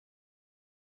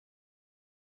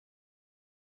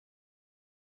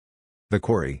The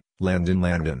Quarry, Llanwddyn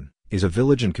Llanwddyn, is a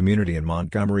village and community in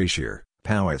Montgomeryshire,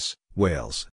 Powys,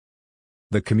 Wales.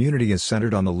 The community is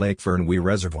centred on the Lake Vyrnwy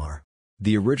reservoir.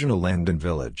 The original Llanwddyn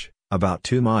village, about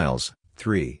 2 miles,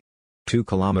 3.2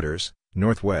 kilometers,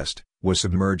 northwest, was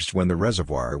submerged when the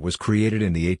reservoir was created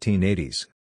in the 1880s.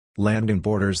 Llanwddyn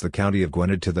borders the county of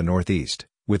Gwynedd to the northeast,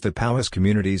 with the Powys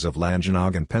communities of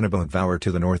Llangynog and Pen-y-Bont-Fawr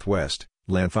to the northwest,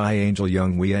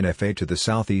 Llanfihangel-yng-Ngwynfa to the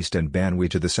southeast and Banwy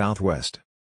to the southwest.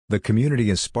 The community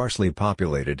is sparsely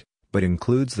populated, but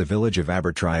includes the village of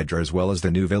Abertridwr as well as the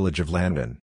new village of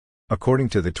Llanwddyn. According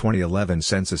to the 2011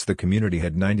 census, the community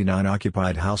had 99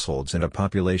 occupied households and a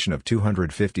population of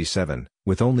 257,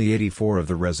 with only 84 of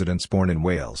the residents born in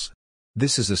Wales.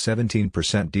 This is a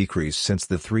 17% decrease since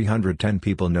the 310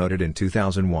 people noted in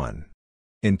 2001.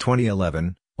 In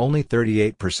 2011, only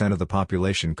 38% of the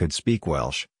population could speak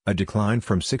Welsh, a decline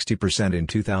from 60% in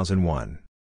 2001.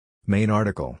 Main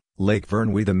article: Lake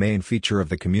Vyrnwy. The main feature of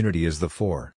the community is the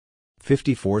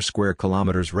 4.54 square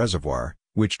kilometers reservoir,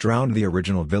 which drowned the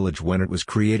original village when it was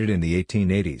created in the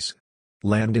 1880s.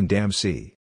 Llanwddyn Dam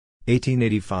c.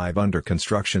 1885 under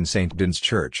construction. St. Dunn's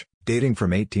Church, dating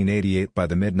from 1888. By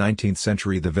the mid-19th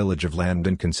century the village of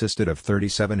Llanwddyn consisted of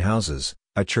 37 houses,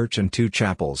 a church and 2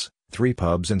 chapels, 3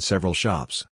 pubs and several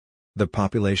shops. The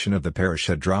population of the parish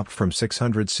had dropped from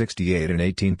 668 in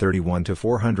 1831 to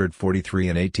 443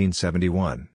 in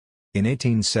 1871. In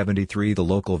 1873 the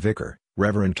local vicar,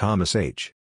 Reverend Thomas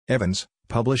H. Evans,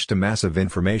 published a mass of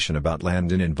information about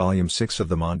Llanwddyn in Volume 6 of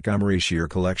the Montgomeryshire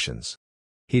collections.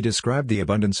 He described the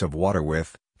abundance of water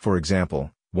with, for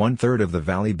example, 1/3 of the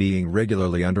valley being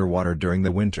regularly underwater during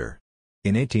the winter.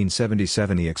 In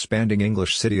 1877 the expanding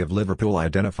English city of Liverpool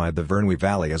identified the Vyrnwy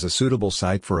Valley as a suitable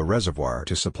site for a reservoir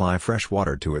to supply fresh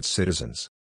water to its citizens.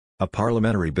 A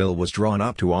parliamentary bill was drawn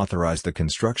up to authorize the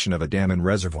construction of a dam and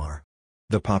reservoir.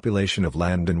 The population of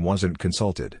Llanwddyn wasn't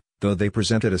consulted, though they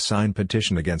presented a signed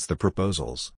petition against the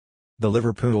proposals. The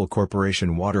Liverpool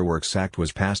Corporation Waterworks Act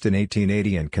was passed in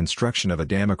 1880 and construction of a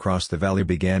dam across the valley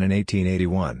began in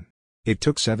 1881. It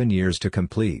took 7 years to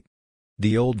complete.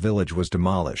 The old village was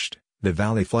demolished. The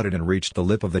valley flooded and reached the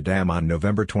lip of the dam on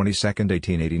November 22,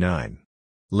 1889.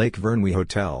 Lake Vyrnwy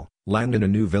Hotel, Llanwddyn. A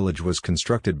new village was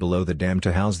constructed below the dam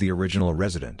to house the original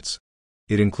residents.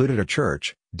 It included a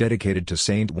church, dedicated to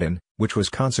Saint Llanwddyn, which was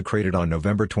consecrated on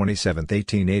November 27,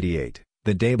 1888,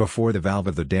 the day before the valve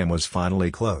of the dam was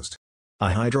finally closed. A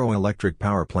hydroelectric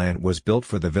power plant was built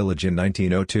for the village in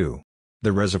 1902.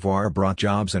 The reservoir brought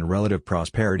jobs and relative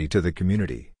prosperity to the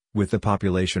community, with the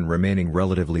population remaining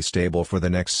relatively stable for the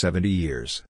next 70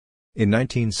 years. In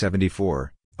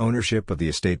 1974, ownership of the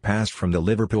estate passed from the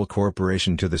Liverpool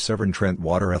Corporation to the Severn Trent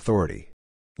Water Authority.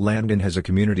 Llanwddyn has a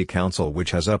community council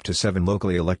which has up to 7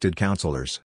 locally elected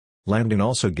councillors. Llanwddyn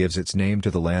also gives its name to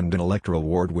the Llanwddyn electoral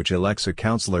ward, which elects a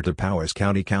councillor to Powys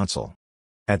County Council.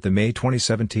 At the May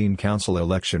 2017 council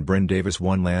election, Bryn Davies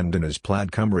won Llanwddyn as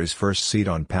Plaid Cymru's first seat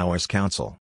on Powys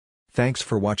Council. Thanks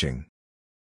for watching.